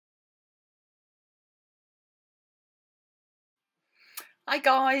Hi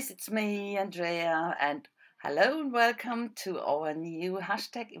guys, it's me, Andrea, and hello and welcome to our new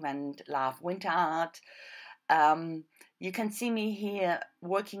hashtag event, Love Winter Art. Um, you can see me here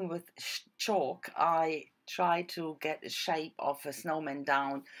working with chalk. I try to get a shape of a snowman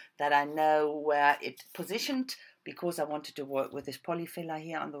down that I know where it's positioned because I wanted to work with this polyfiller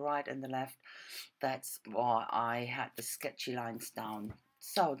here on the right and the left. That's why I had the sketchy lines down,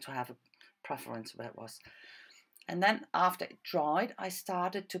 so to have a preference where it was. And then after it dried, I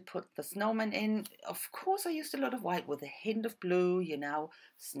started to put the snowman in. Of course, I used a lot of white with a hint of blue.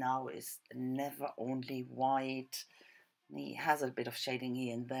 Snow is never only white. It has a bit of shading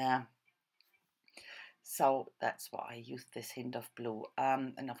here and there. So that's why I used this hint of blue.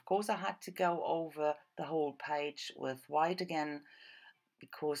 And of course, I had to go over the whole page with white again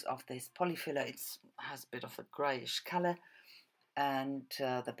because of this polyfiller. It has a bit of a grayish color, and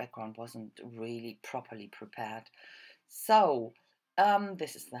the background wasn't really properly prepared. So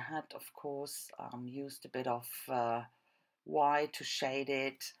this is the hat, of course. Used a bit of white to shade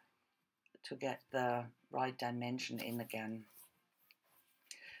it to get the right dimension in again.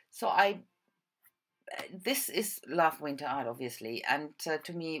 So this is Love Winter Art, obviously, and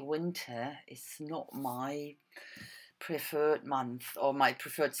to me, winter is not my preferred month or my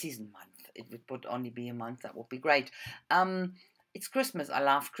preferred season month. It would only be a month that would be great. It's Christmas. I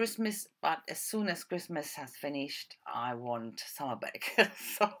love Christmas, but as soon as Christmas has finished, I want summer back.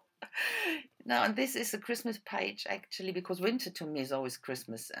 So now, and this is a Christmas page actually, because winter to me is always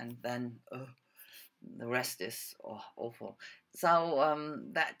Christmas, and then the rest is awful. So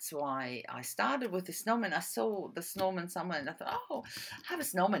that's why I started with the snowman. I saw the snowman somewhere, and I thought, oh, I have a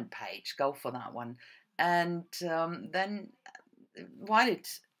snowman page. Go for that one. And then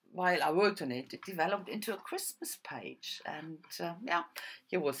while I worked on it, it developed into a Christmas page, and yeah,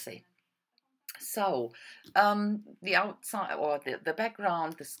 you will see. So the outside or the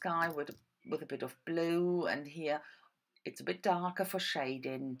background, the sky with a bit of blue, and here it's a bit darker for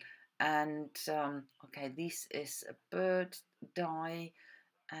shading. And okay, this is a bird die,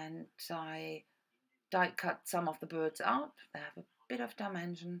 and I die cut some of the birds out. They have a bit of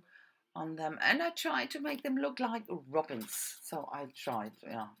dimension on them, and I tried to make them look like robins. So I tried,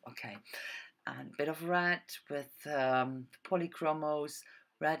 yeah, okay, and a bit of red with polychromos,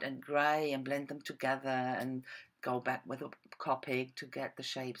 red and grey, and blend them together and go back with a Copic to get the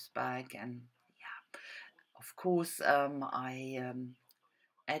shapes back. And yeah, of course, I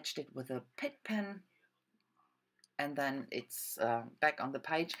edged it with a Pitt pen, and then it's back on the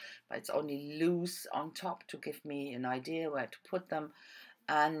page, but it's only loose on top to give me an idea where to put them.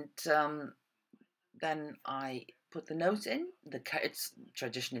 And then I put the nose in. It's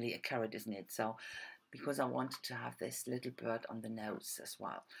traditionally a carrot, isn't it? So because I wanted to have this little bird on the nose as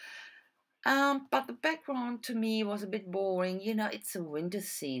well. But the background to me was a bit boring. It's a winter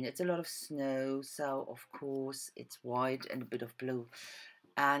scene. It's a lot of snow, so of course it's white and a bit of blue.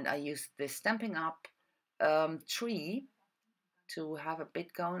 And I used this Stampin' Up tree to have a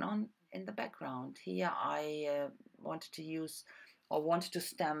bit going on in the background. Here I wanted to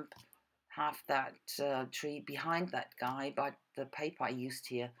stamp have that tree behind that guy, but the paper I used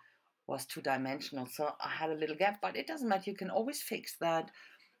here was two-dimensional, so I had a little gap, but it doesn't matter. You can always fix that.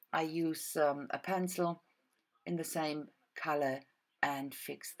 I use a pencil in the same color and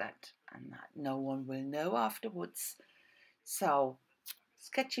fix that, and that no one will know afterwards. So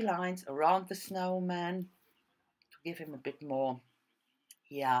sketchy lines around the snowman to give him a bit more,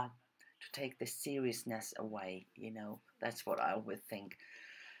 yeah, to take the seriousness away. That's what I would think.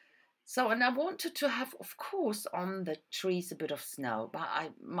 So, and I wanted to have, of course, on the trees a bit of snow, but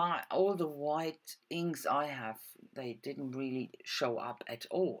all the white inks I have, they didn't really show up at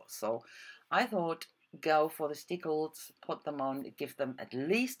all. So I thought, go for the stickles, put them on, give them at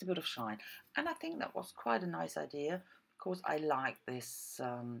least a bit of shine. And I think that was quite a nice idea because I like this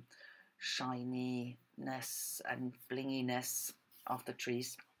shininess and blinginess of the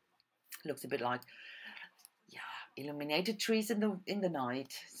trees. Looks a bit like, yeah, illuminated trees in the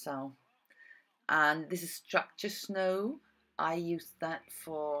night. So, and this is structure snow. I used that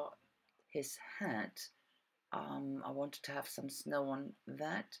for his hat. I wanted to have some snow on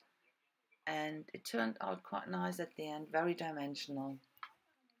that, and it turned out quite nice at the end, very dimensional.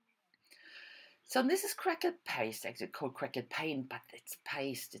 So this is crackled paste, actually called crackled paint, but it's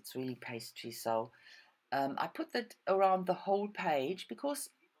paste, it's really pastry. So I put that around the whole page because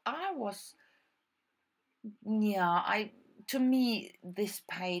I was, yeah, to me, this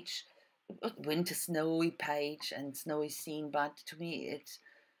page, winter snowy page and snowy scene, but to me,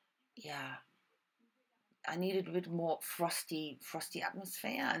 yeah, I needed a bit more frosty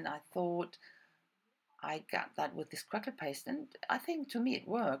atmosphere, and I thought I got that with this crackle paste, and I think to me it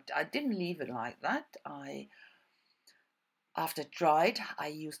worked. I didn't leave it like that. After it dried, I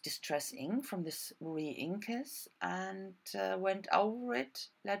used Distress ink from this Marie Inkers and went over it,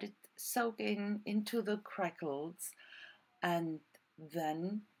 let it soak into the crackles, and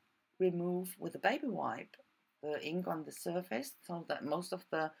then remove with a baby wipe the ink on the surface so that most of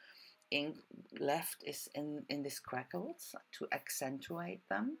the ink left is in these crackles to accentuate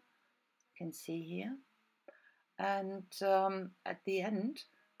them. You can see here. And at the end,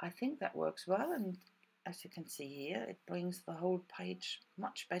 I think that works well, and as you can see here, it brings the whole page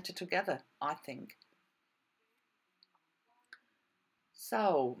much better together, I think.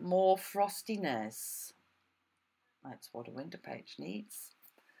 So, more frostiness. That's what a winter page needs.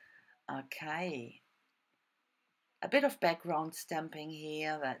 Okay. A bit of background stamping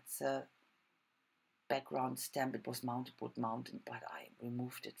here. That's a background stamp. It was mounted wood mounted, but I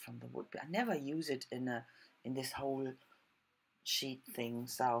removed it from the wood. I never use it in this whole sheet thing,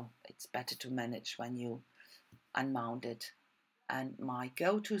 so it's better to manage when you unmount it. And my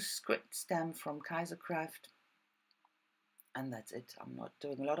go-to script stamp from Kaisercraft, and that's it. I'm not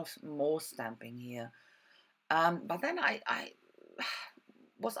doing a lot of more stamping here, but then I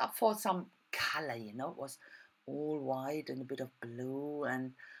was up for some color, you know. It was all white and a bit of blue,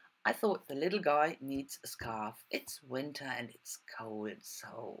 and I thought the little guy needs a scarf. It's winter and it's cold,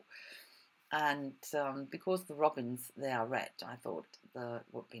 so, and because the robins, they are red, I thought it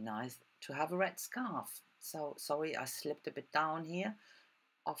would be nice to have a red scarf. So sorry, I slipped a bit down here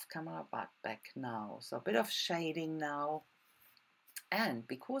off camera, but back now. So a bit of shading now, and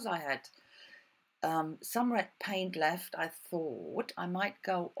because I had some red paint left, I thought I might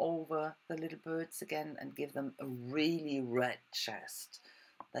go over the little birds again and give them a really red chest,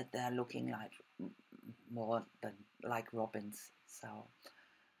 that they're looking like more than like robins. So,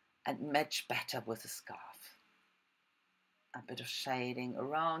 and match better with the scarf. A bit of shading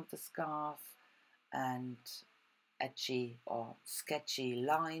around the scarf and edgy or sketchy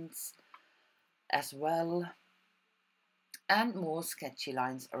lines as well, and more sketchy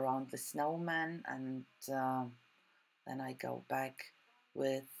lines around the snowman, and then I go back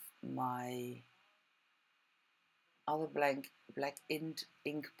with my other black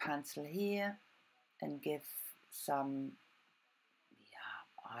ink pencil here and give some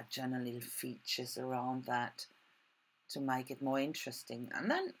general features around that to make it more interesting.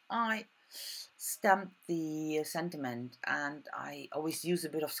 And then I stamp the sentiment, and I always use a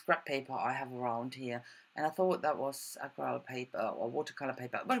bit of scrap paper I have around here, and I thought that was aquarelle paper or watercolor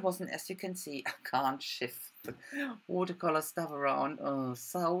paper, but it wasn't. As you can see, I can't shift the watercolor stuff around.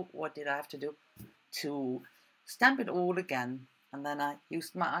 So what did I have to do? To stamp it all again, and then I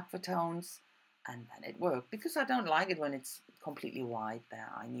used my aquatones, and then it worked, because I don't like it when it's completely white there.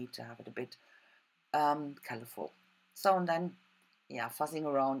 I need to have it a bit colorful. So, and then fuzzing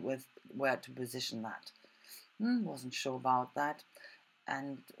around with where to position that. Wasn't sure about that.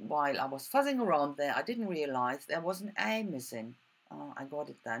 And while I was fuzzing around there, I didn't realize there was an A missing. I got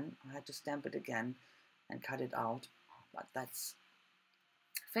it then. I had to stamp it again and cut it out. But that's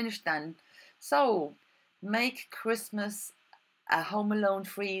finished then. So, make Christmas a Home Alone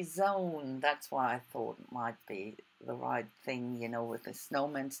free zone. That's what I thought might be the right thing, you know, with the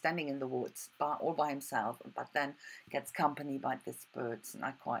snowman standing in the woods all by himself, but then gets company by these birds. And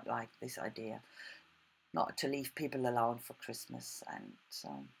I quite like this idea, not to leave people alone for Christmas. And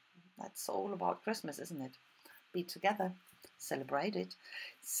that's all about Christmas, isn't it? Be together, celebrate it.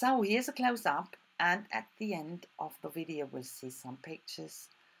 So here's a close-up, and at the end of the video we'll see some pictures.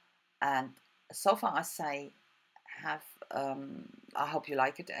 And so far I say, I hope you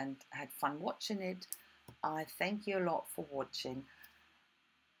like it and had fun watching it. I thank you a lot for watching.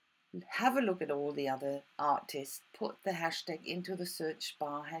 Have a look at all the other artists. Put the hashtag into the search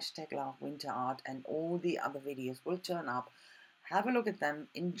bar, #LoveWinterArt, and all the other videos will turn up. Have a look at them,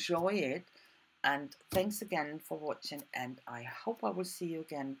 enjoy it, and thanks again for watching, and I hope I will see you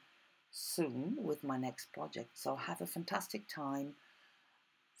again soon with my next project. So have a fantastic time.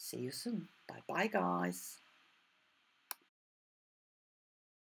 See you soon. Bye bye, guys.